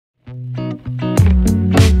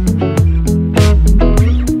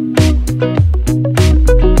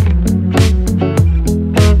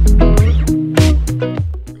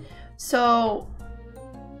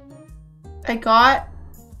I got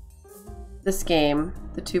this game,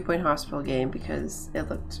 the 2-Point Hospital game, because it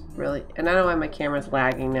looked really... And I don't know why my camera's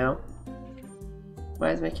lagging now.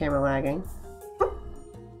 Why is my camera lagging?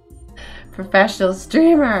 Professional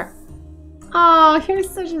streamer! Oh, you're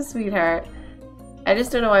such a sweetheart. I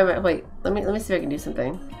just don't know why my... Wait, let me see if I can do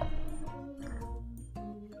something.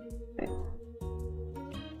 Wait.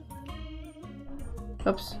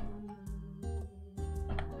 Oops.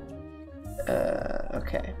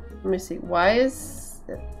 Okay. Let me see. Why is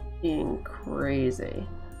it being crazy?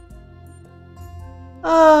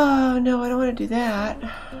 Oh, no, I don't want to do that.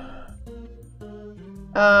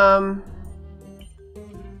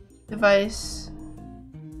 Device.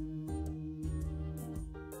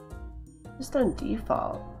 Just on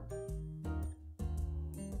default.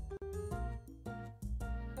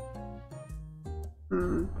 I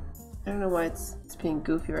don't know why it's being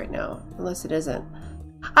goofy right now, unless it isn't.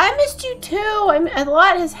 I missed you too. A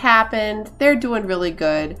lot has happened. They're doing really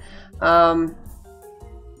good. I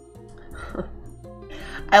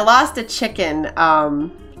lost a chicken.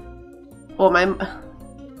 Well,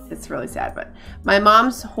 it's really sad, but my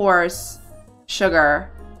mom's horse,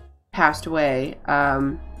 Sugar, passed away. I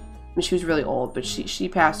mean, she was really old, but she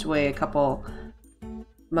passed away a couple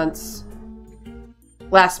months,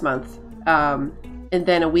 last month. And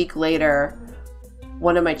then a week later,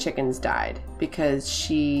 one of my chickens died because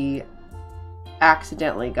she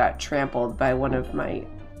accidentally got trampled by one of my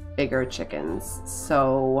bigger chickens.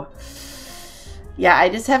 So yeah, I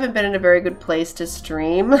just haven't been in a very good place to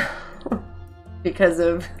stream because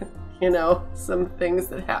of, you know, some things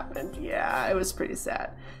that happened. Yeah, it was pretty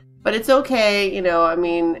sad. But it's okay, you know, I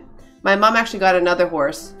mean, my mom actually got another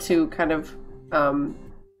horse to kind of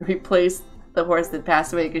replace the horse that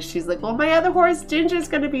passed away, because she's like, well, my other horse, Ginger's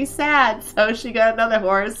gonna be sad. So she got another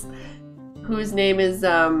horse whose name is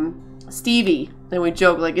Stevie. And we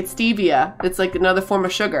joke, like, it's stevia. It's like another form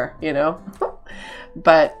of sugar, you know?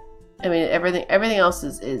 But, I mean, everything else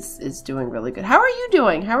is doing really good. How are you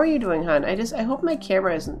doing? How are you doing, hon? I hope my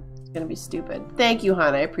camera isn't gonna be stupid. Thank you,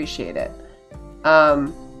 hon. I appreciate it. Alright,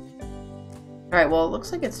 well, it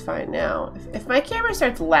looks like it's fine now. If my camera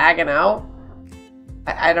starts lagging out,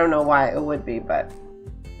 I don't know why it would be, but,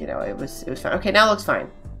 you know, it was fine. Okay, now it looks fine.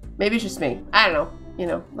 Maybe it's just me. I don't know. You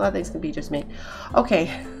know, a lot of things can be just me.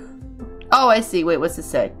 Okay. Oh, I see. Wait, what's this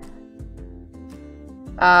say?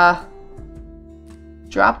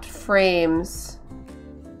 Dropped frames.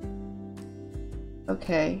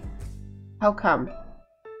 Okay. How come?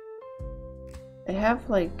 I have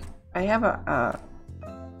a, I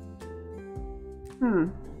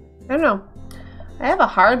don't know. I have a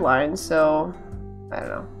hard line, so I don't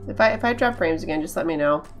know. If I drop frames again, just let me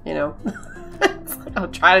know, you know. I'll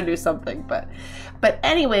try to do something, but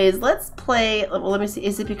anyways, let's play. Well, let me see.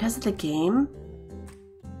 Is it because of the game?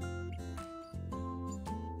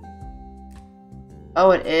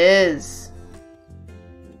 Oh, it is.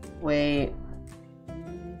 Wait.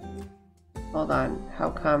 Hold on. How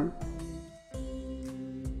come?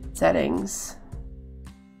 Settings.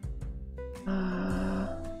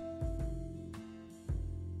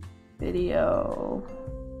 Video.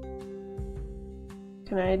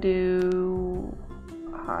 Can I do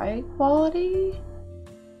high quality?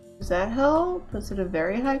 Does that help? Is it a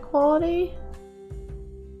very high quality?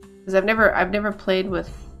 Because I've never played with.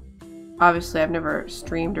 Obviously, I've never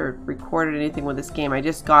streamed or recorded anything with this game. I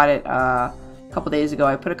just got it a couple days ago.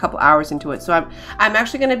 I put a couple hours into it, so I'm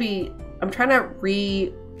actually going to be. I'm trying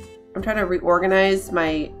to reorganize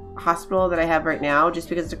my hospital that I have right now, just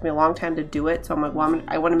because it took me a long time to do it. So I'm like, well,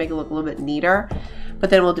 I want to make it look a little bit neater, but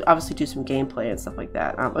then we'll obviously do some gameplay and stuff like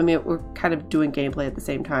that. I mean, we're kind of doing gameplay at the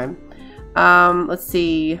same time. Let's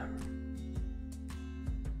see.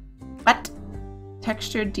 What?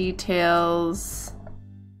 Texture details.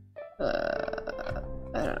 I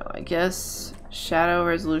don't know. I guess shadow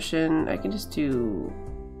resolution. I can just do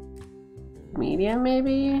medium,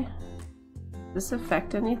 maybe. Does this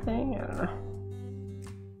affect anything? I don't know.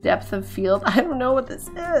 Depth of field. I don't know what this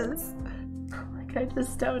is. Like, I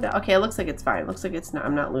just don't know. Okay, it looks like it's fine. It looks like it's not.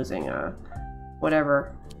 I'm not losing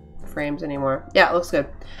whatever frames anymore. Yeah, it looks good.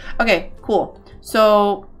 Okay, cool.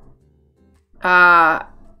 So, oh,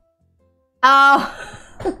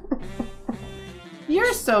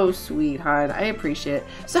 you're so sweet, hon. I appreciate it.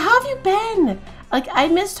 So, how have you been? Like, I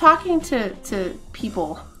miss talking to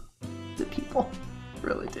people. To people,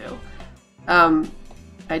 really do.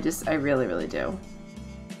 I really, really do.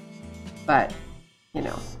 But, you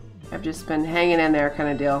know, I've just been hanging in there kind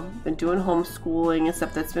of deal. Been doing homeschooling and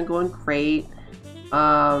stuff. That's been going great.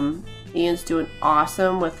 Ian's doing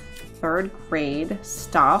awesome with 3rd grade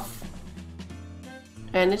stuff.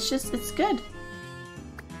 And it's good.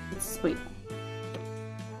 Wait,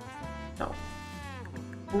 Oh.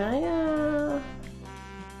 Can I,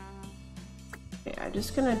 okay, I'm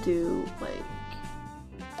just gonna do, like,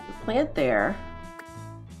 the plant there.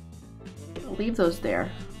 I'll leave those there.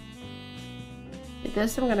 Okay,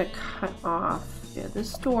 this I'm gonna cut off. Yeah,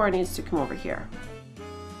 this door needs to come over here.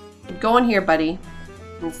 Go in here, buddy.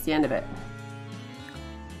 That's the end of it.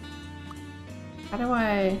 How do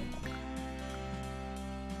I...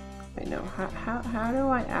 Wait, no. How do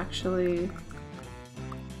I actually...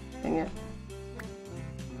 Dang it.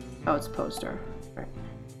 Oh, it's poster. Right.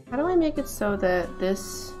 How do I make it so that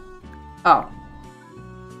this... Oh.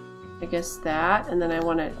 I guess that, and then I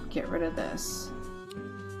want to get rid of this.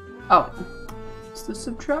 Oh. It's the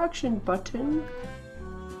subtraction button.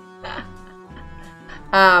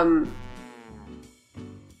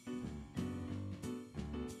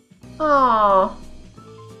 Oh.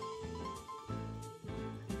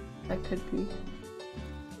 That could be.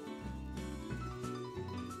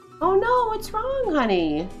 Oh no, what's wrong,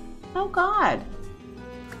 honey? Oh God.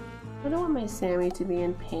 I don't want my Sammy to be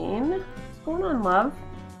in pain. What's going on, love?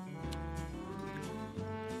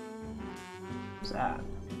 What's that?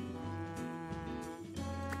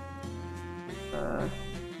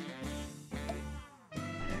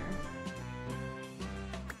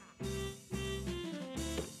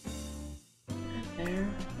 There.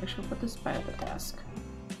 Actually, I'll put this by the desk.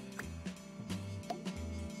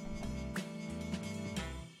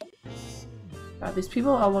 God, these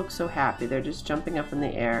people all look so happy. They're just jumping up in the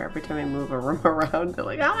air every time I move a room around. They're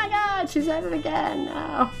like, oh my God, she's at it again.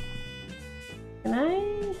 No. Can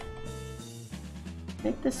I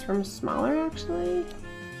make this room smaller, actually?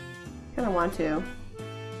 Kind of want to.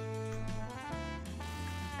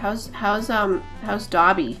 How's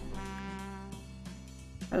Dobby?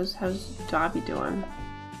 How's Dobby doing?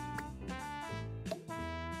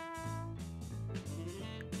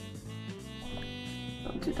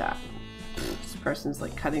 Don't do that. This person's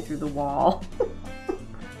like cutting through the wall.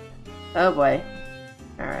 Oh boy.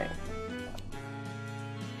 Alright.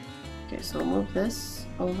 Okay, so we'll move this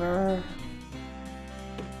over.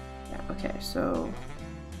 Yeah, okay, so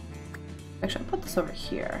actually I'll put this over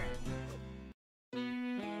here.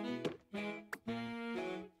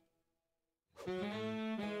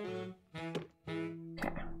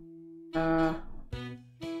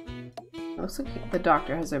 Looks like the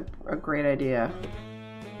doctor has a great idea.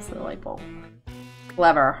 It's the light bulb.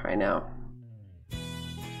 Clever, I know.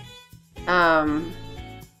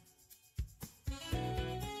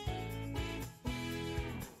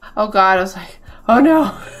 Oh God, I was like, oh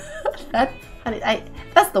no.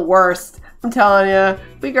 That's the worst. I'm telling you.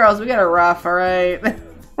 We girls, we got it rough, alright?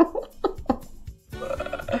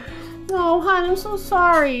 No, hon, I'm so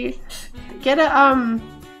sorry. Get a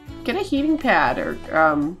heating pad or,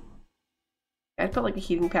 I'd put like a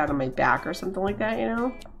heating pad on my back or something like that, you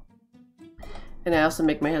know? And I also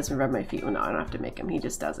make my husband rub my feet. Well, no, I don't have to make him. He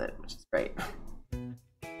just does it, which is great.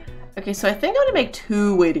 Okay, so I think I'm gonna make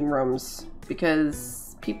 2 waiting rooms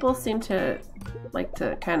because people seem to like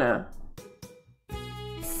to kind of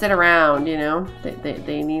sit around, you know?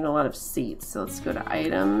 They need a lot of seats. So let's go to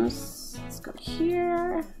items. Let's go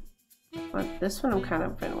here. Well, this one I'm kind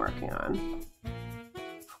of been working on.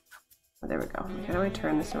 Oh, there we go. How do I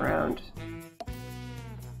turn this around?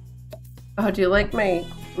 Oh, do you like my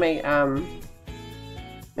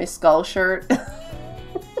skull shirt? Let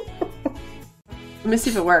me see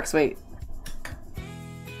if it works. Wait.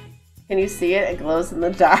 Can you see it? It glows in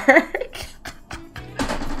the dark.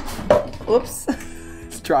 Whoops.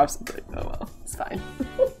 Just dropped something. Oh well, it's fine.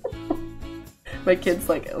 My kids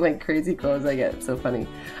like crazy clothes I get. It's so funny.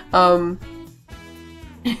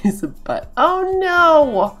 It's a butt. Oh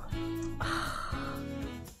no!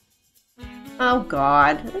 Oh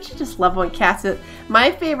God, don't you just love when cats...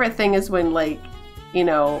 My favorite thing is when, like, you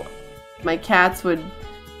know, my cats would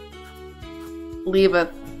leave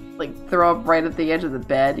like, throw up right at the edge of the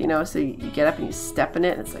bed, you know, so you get up and you step in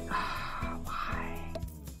it, and it's like, oh, why?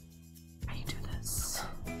 Why you do this?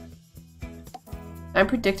 I'm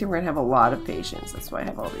predicting we're gonna have a lot of patience. That's why I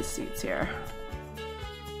have all these seats here.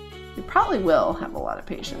 We probably will have a lot of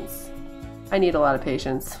patience. I need a lot of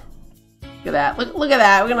patience. Look at that. Look at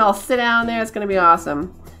that. We're gonna all sit down there. It's gonna be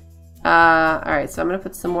awesome. Alright, so I'm gonna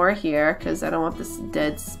put some more here because I don't want this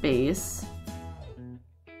dead space.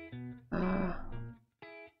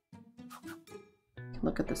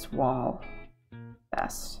 Look at this wall.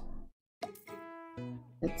 Best.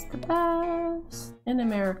 It's the best in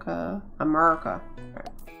America. America. Right.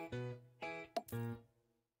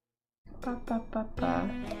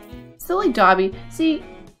 Silly Dobby. See,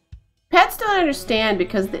 pets don't understand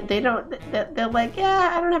because they don't. They're like,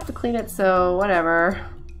 yeah, I don't have to clean it, so whatever.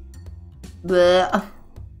 Blech.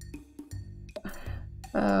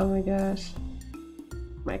 Oh my gosh.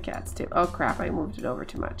 My cat's too. Oh crap, I moved it over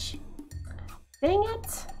too much. Dang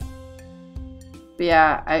it. But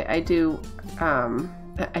yeah, I do,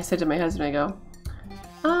 I said to my husband, I go,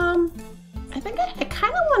 I think I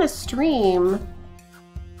kind of want to stream,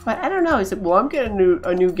 but I don't know. He said, well, I'm getting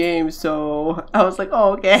a new game, so I was like,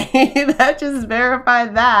 oh, okay. That just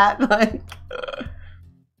verified that. Like,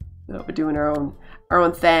 so we're doing our own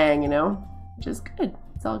thing, you know, which is good.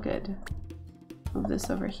 It's all good. Move this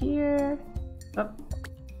over here. Oh.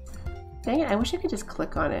 Dang it, I wish I could just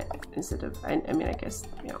click on it instead of, I mean, I guess,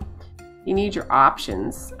 you know, you need your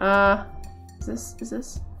options. Is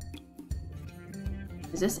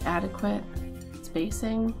this adequate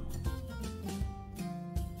spacing?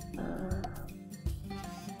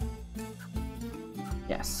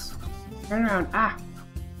 Yes. Turn around. Ah!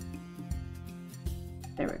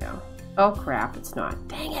 There we go. Oh crap, it's not.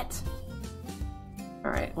 Dang it!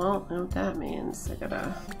 Alright, well, I know what that means. I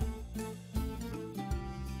gotta...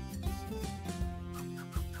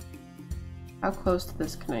 How close to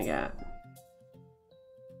this can I get?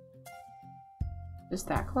 Is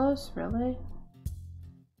that close? Really?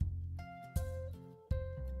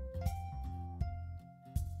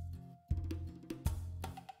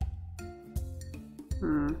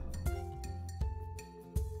 I'm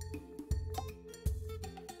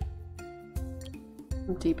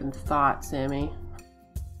deep in thought, Sammy.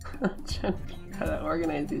 I'm trying to figure out how to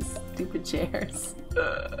organize these stupid chairs.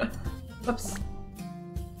 Whoops.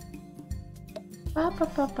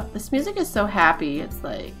 This music is so happy. It's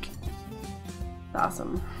like, it's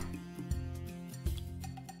awesome.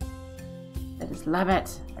 I just love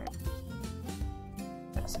it.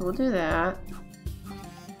 Okay, so we'll do that.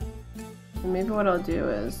 And maybe what I'll do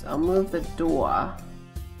is I'll move the door.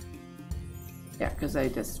 Yeah, because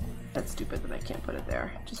that's stupid that I can't put it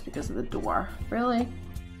there just because of the door. Really?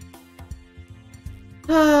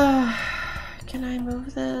 Can I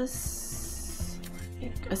move this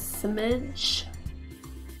a smidge?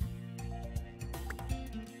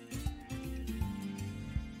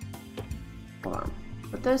 Hold on.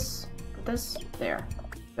 Put this there.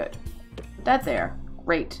 Good. Put that there.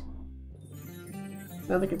 Great.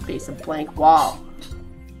 I think it's base a blank wall.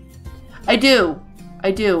 I do.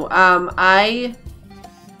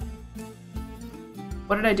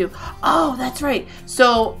 What did I do? Oh, that's right.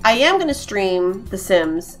 So I am gonna stream The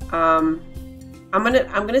Sims. I'm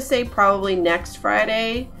gonna say probably next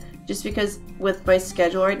Friday, just because with my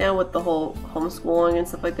schedule right now with the whole homeschooling and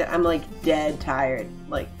stuff like that, I'm like dead tired.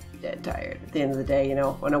 Like dead tired at the end of the day, you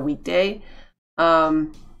know, on a weekday. Or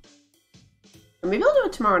maybe I'll do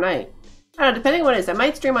it tomorrow night. I don't know, depending on what it is. I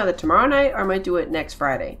might stream either tomorrow night or I might do it next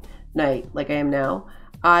Friday night, like I am now.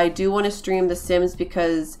 I do want to stream The Sims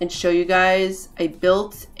because, and show you guys, I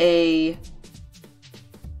built a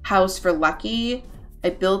house for Lucky.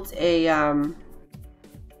 I built a, you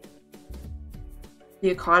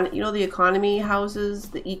know, the economy houses,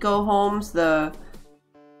 the eco homes,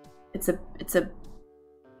 it's a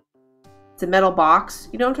metal box.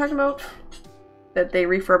 You know what I'm talking about? That they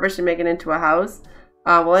refurbish and make it into a house.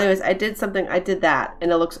 Well, anyways, I did that,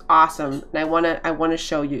 and it looks awesome, and I wanna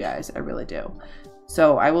show you guys. I really do.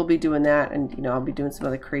 So I will be doing that, and you know, I'll be doing some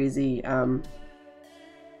other crazy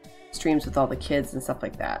streams with all the kids and stuff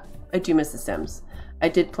like that. I do miss The Sims. I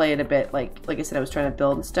did play it a bit, like I said, I was trying to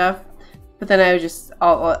build and stuff, but then I was just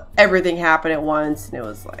everything happened at once, and it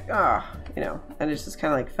was like, oh, you know, and it just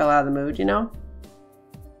kind of like fell out of the mood, you know.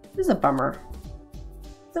 This is a bummer.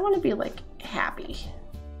 I want to be like happy,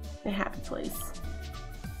 a happy place.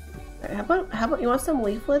 Right, how about you want some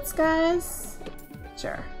leaflets, guys?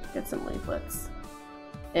 Sure, get some leaflets.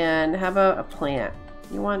 And how about a plant?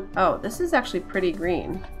 You want, oh, this is actually pretty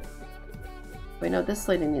green. Wait, no, this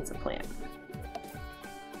lady needs a plant.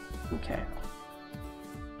 Okay.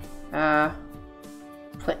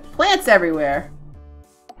 Plants everywhere.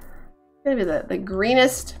 It's gonna be the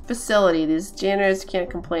greenest facility. These janitors can't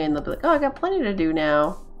complain. They'll be like, oh, I got plenty to do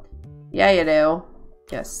now. Yeah, you do.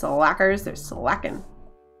 Yeah, slackers, they're slacking.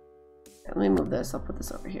 Let me move this. I'll put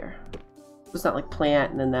this over here. It's not like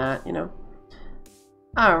plant and then that, you know.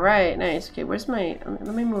 All right, nice. Okay, where's my?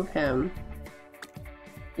 Let me move him.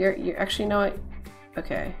 You're actually, you know what?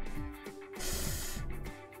 Okay.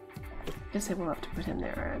 Guess I will have to put him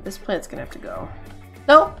there. All right, this plant's gonna have to go.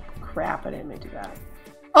 Nope. Crap! I didn't mean to do that.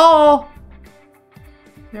 Oh.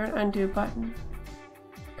 Is there an undo button?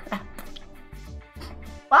 Crap.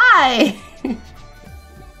 Why?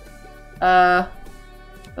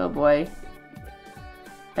 Oh boy.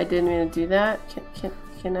 I didn't mean to do that.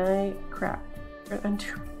 Can I? Crap.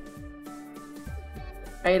 Undo.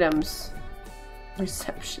 Items.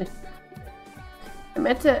 Reception. I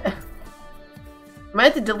meant to. I might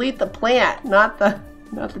have to delete the plant, not the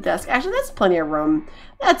desk. Actually, that's plenty of room.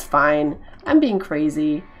 That's fine. I'm being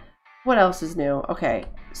crazy. What else is new? Okay,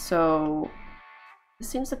 so this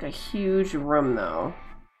seems like a huge room though.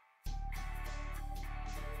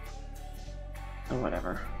 Oh,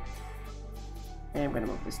 whatever. I am gonna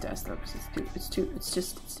move this desk though because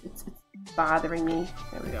it's bothering me.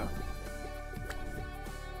 There we go.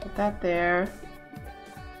 Put that there.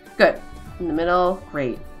 Good. In the middle,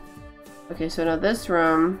 great. Okay, so now this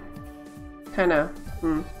room, kind of.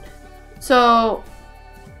 So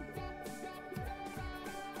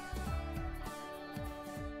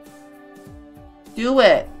do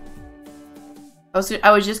it.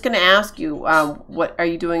 I was just gonna ask you, what are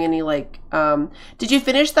you doing? Any like, did you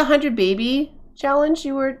finish the 100 baby challenge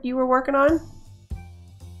you were working on?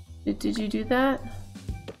 Did you do that?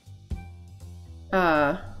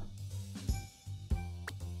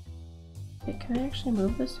 Hey, can I actually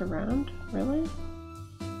move this around? Really?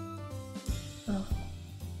 Oh.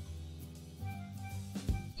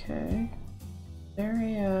 Okay.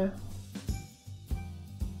 Very, can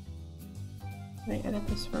I edit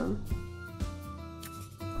this room?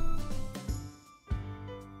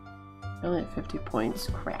 Only at 50 points.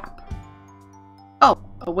 Crap. Oh!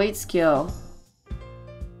 A weight skill.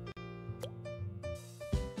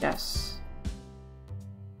 Yes.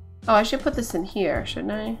 Oh, I should put this in here,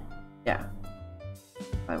 shouldn't I? Yeah.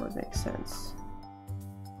 That would make sense.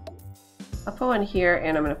 I'll put one here,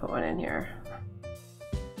 and I'm gonna put one in here.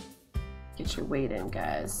 Get your weight in,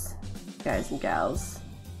 guys. Guys and gals.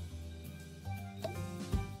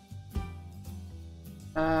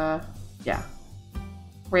 Yeah.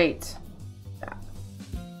 Great. Yeah.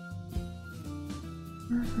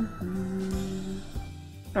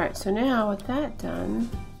 Alright, so now with that done,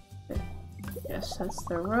 yes, that's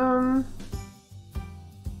the room.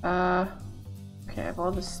 Okay, I have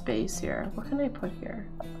all the space here. What can I put here?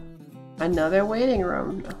 Another waiting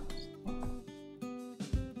room. No.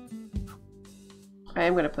 I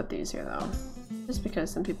am gonna put these here though. Just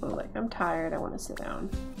because some people are like, I'm tired, I want to sit down.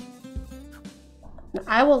 Now,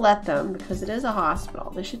 I will let them because it is a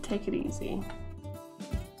hospital. They should take it easy.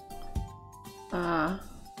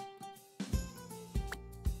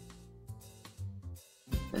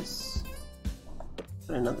 This.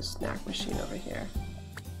 Put another snack machine over here.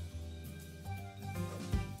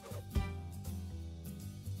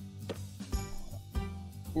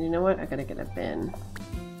 And you know what? I gotta get a bin.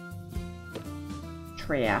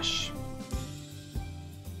 Trash.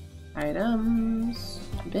 Items.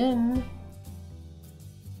 Bin.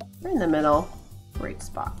 We're in the middle. Great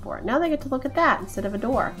spot for it. Now they get to look at that instead of a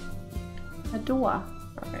door. A door.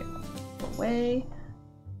 Alright. Away.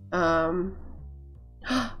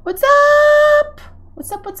 What's up?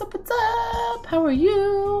 What's up? What's up? What's up? How are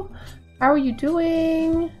you? How are you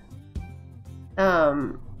doing?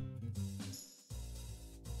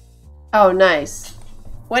 Oh, nice.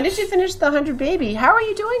 When did you finish the 100 baby? How are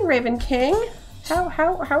you doing, Raven King?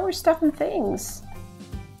 How are stuff and things?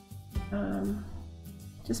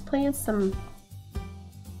 Just playing some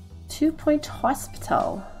 2-point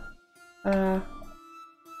hospital. Alright,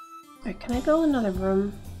 can I build another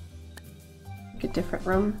room? Like a different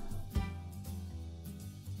room?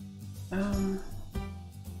 I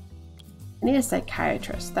need a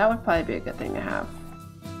psychiatrist. That would probably be a good thing to have.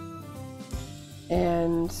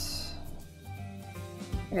 And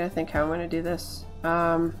I gotta think how I'm gonna do this.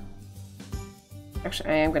 Actually,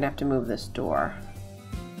 I am gonna have to move this door.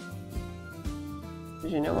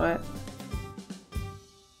 Because you know what?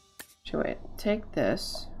 Actually, wait. Take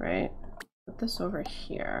this, right? Put this over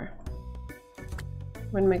here.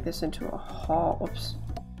 I'm gonna make this into a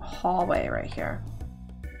hallway right here.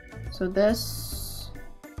 So this...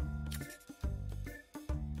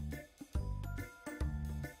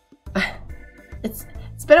 It's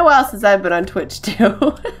been a while since I've been on Twitch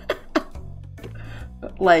too.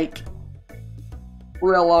 Like,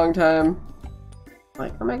 real long time.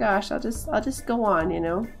 Like, oh my gosh, I'll just go on, you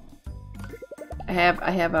know. I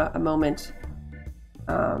have a moment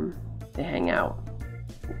to hang out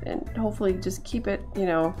and hopefully just keep it, you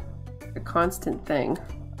know, a constant thing.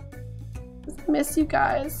 Just miss you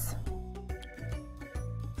guys.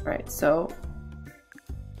 All right, so,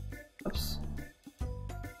 oops.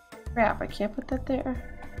 Crap, I can't put that there.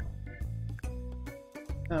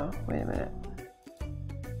 Oh, wait a minute.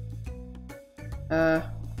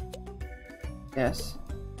 Yes.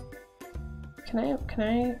 Can I?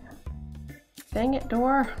 Dang it,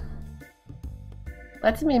 door.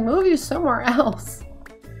 Let me move you somewhere else.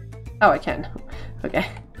 Oh, I can. Okay.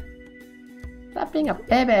 Stop being a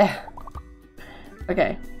baby.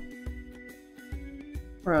 Okay.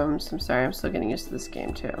 Rooms. I'm sorry, I'm still getting used to this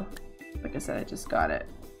game too. Like I said, I just got it.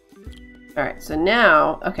 Alright, so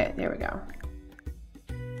now, okay, there we go.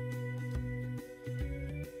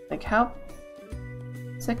 Like how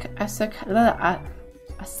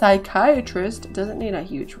a psychiatrist doesn't need a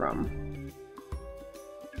huge room.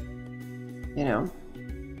 You know?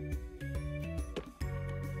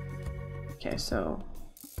 Okay, so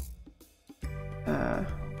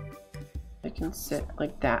I can sit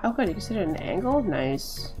like that. Oh good, you can sit at an angle?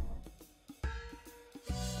 Nice.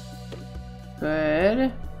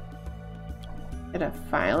 Good. Get a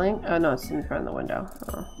filing. Oh no, it's in front of the window.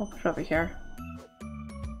 Oh, we'll put it over here.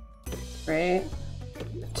 Great.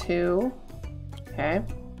 2. Okay.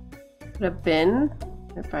 Put a bin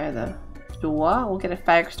right by the door. We'll get a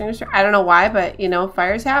fire extinguisher. I don't know why, but you know,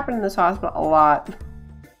 fires happen in this hospital a lot.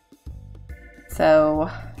 So,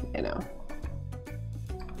 you know.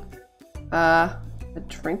 A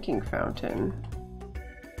drinking fountain.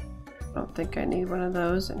 I don't think I need one of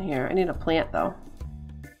those in here. I need a plant though.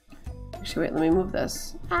 Actually, wait, let me move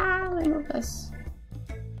this. Let me move this.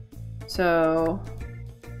 So,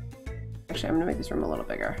 actually, I'm gonna make this room a little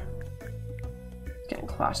bigger. It's getting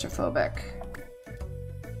claustrophobic.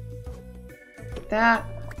 Like that.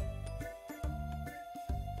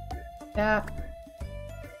 That.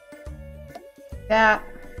 That.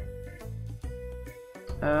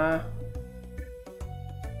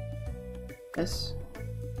 This.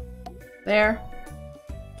 There.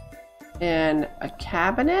 And a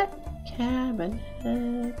cabinet?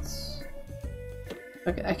 Cabinets.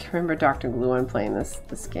 Okay, I can remember Dr. Gluon playing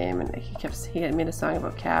this game, and he had made a song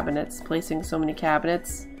about cabinets, placing so many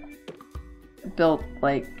cabinets. Built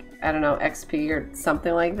like, I don't know, XP or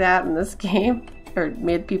something like that in this game, or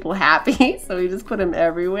made people happy, so he just put them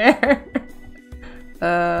everywhere.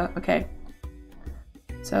 Okay.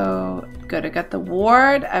 So good, I got the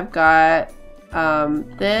ward, I've got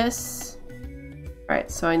this.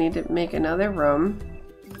 Alright, so I need to make another room.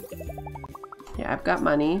 Yeah, I've got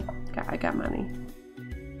money. I got money.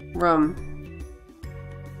 Room.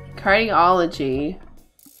 Cardiology.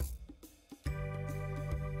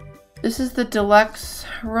 This is the deluxe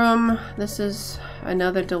room. This is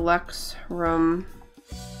another deluxe room.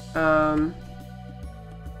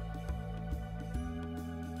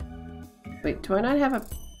 Wait, do I not have a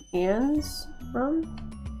PANS room?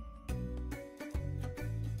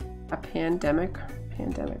 A pandemic?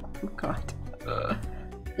 Oh god.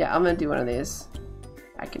 Yeah, I'm gonna do one of these.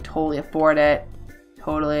 I can totally afford it.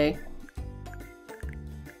 Totally.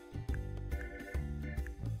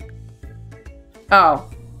 Oh.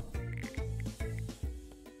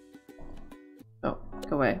 Oh,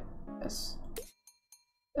 go away. Yes.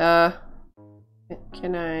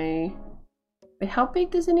 Can I... Wait, how big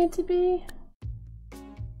does it need to be?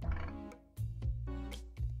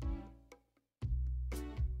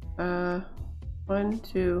 One,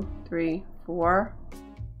 2, 3, 4.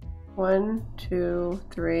 1, 2,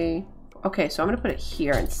 3. Okay, so I'm gonna put it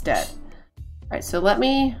here instead. Alright, so let's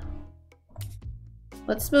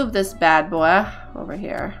move this bad boy over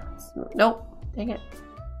here. Nope, dang it.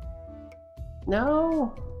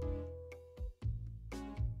 No.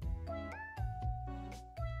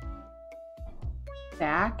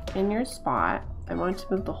 Back in your spot. I want to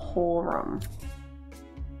move the whole room.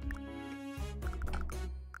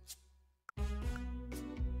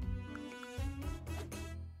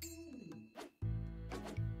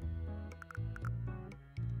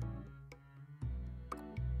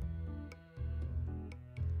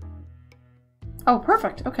 Oh,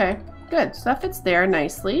 perfect. Okay, good. So that fits there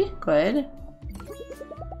nicely. Good.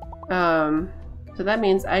 So that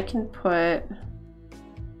means I can put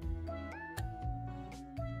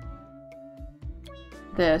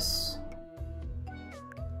this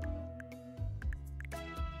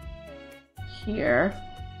here.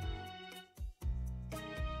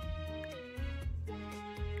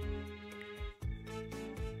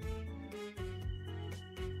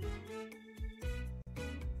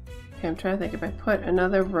 Okay, I'm trying to think if I put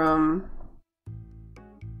another room,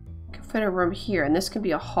 I could fit a room here, and this could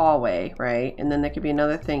be a hallway, right? And then there could be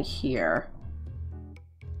another thing here.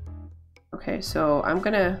 Okay, so I'm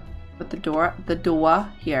gonna put the door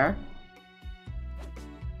here.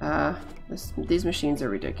 These machines are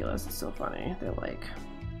ridiculous. It's so funny. They're like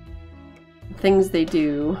things they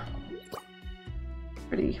do.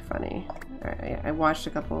 Pretty funny. Alright, I watched a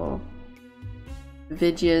couple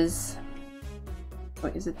videos.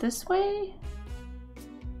 Wait, is it this way?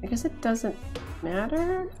 I guess it doesn't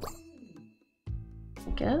matter. I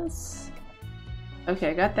guess. Okay,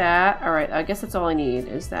 I got that. Alright, I guess that's all I need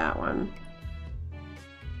is that one.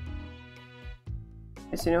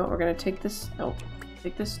 Okay, so you know what? We're gonna take this. Nope.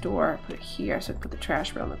 Take this door, put it here, so I put the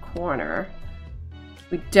trash around the corner.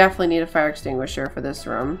 We definitely need a fire extinguisher for this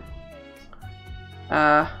room.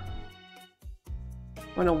 Want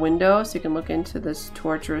a window so you can look into this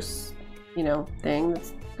torturous, you know, thing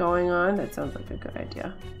that's going on. That sounds like a good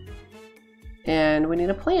idea. And we need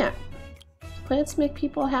a plant. Plants make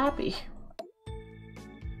people happy.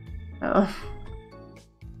 Oh.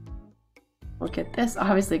 Look at this,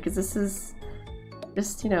 obviously, because this is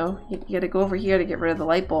just, you know, you gotta go over here to get rid of the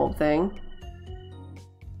light bulb thing.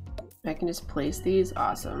 I can just place these.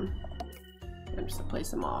 Awesome. I'm just gonna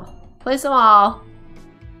place them all. Place them all!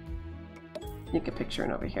 Take a picture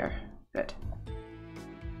in over here. Good.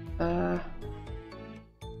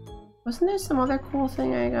 Wasn't there some other cool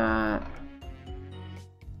thing I got?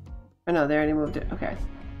 Oh no, they already moved it. Okay.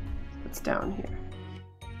 It's down here.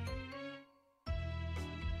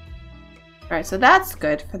 Alright, so that's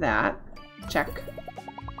good for that. Check.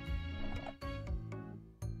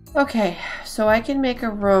 Okay, so I can make a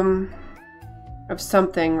room of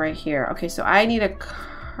something right here. Okay, so I need a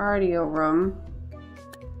cardio room.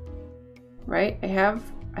 Right? I have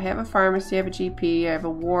a pharmacy, I have a GP, I have a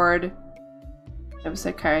ward, I have a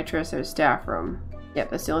psychiatrist, I have a staff room. Yep,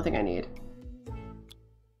 that's the only thing I need.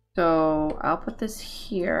 So I'll put this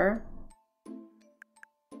here.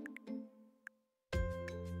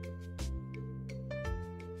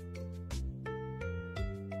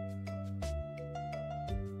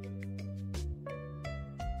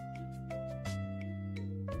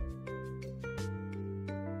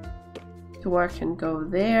 Door can go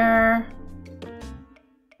there.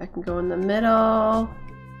 That can go in the middle.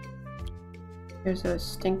 There's a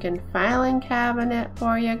stinking filing cabinet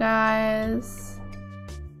for you guys.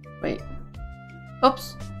 Wait.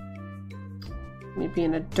 Oops. Me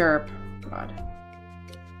being a derp. God.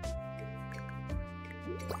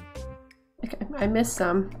 Okay, I missed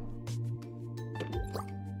some.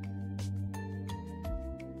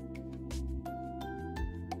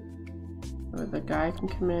 So the guy can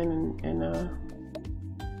come in and the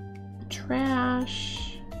trash.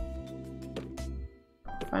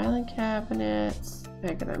 Filing cabinets.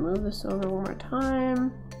 I gotta move this over one more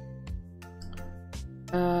time.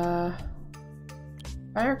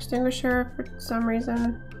 Fire extinguisher for some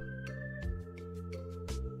reason.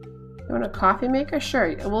 You want a coffee maker?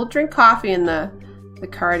 Sure. We'll drink coffee in the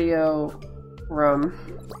cardio room.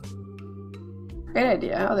 Great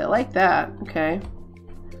idea. Oh, they like that. Okay.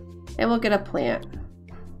 And we'll get a plant.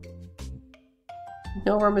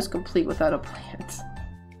 No room is complete without a plant.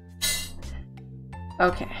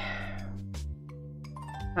 Okay.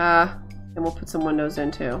 And we'll put some windows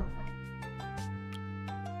in too.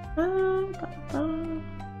 Oh.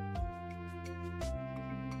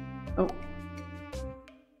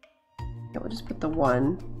 Yeah, we'll just put the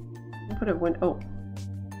one. We'll put a window.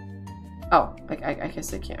 Oh, I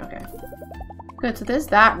guess I can't. Okay. Good. So there's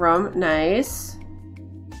that room. Nice.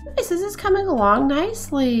 Nice. This is coming along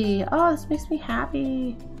nicely. Oh, this makes me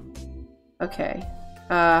happy. Okay.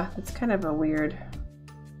 It's kind of a weird.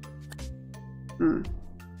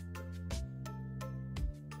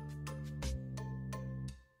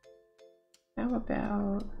 How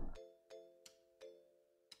about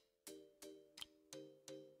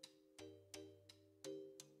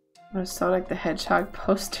a Sonic the Hedgehog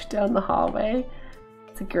poster down the hallway?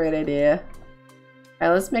 It's a great idea.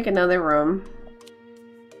 Alright, let's make another room.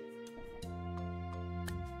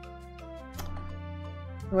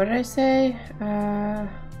 What did I say? I'd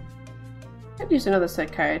use another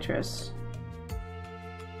psychiatrist.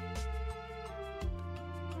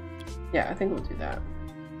 Yeah, I think we'll do that.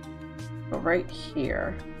 Go right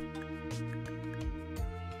here.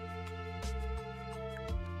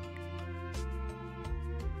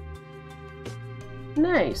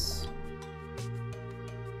 Nice.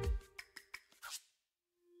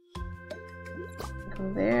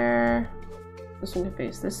 Go there. This one to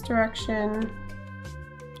face this direction.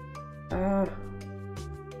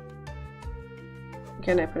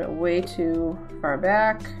 Again, I put it way too far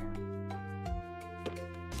back.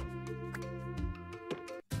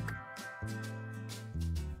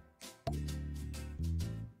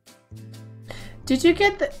 Did you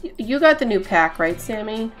get the? You got the new pack, right,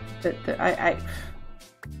 Sammy?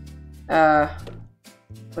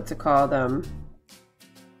 What's it called?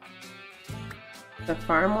 The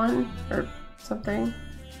farm one or something?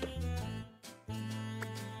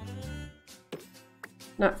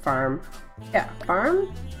 Not farm. Yeah,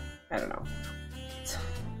 farm? I don't know. It's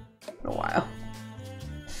been a while.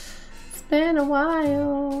 It's been a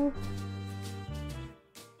while.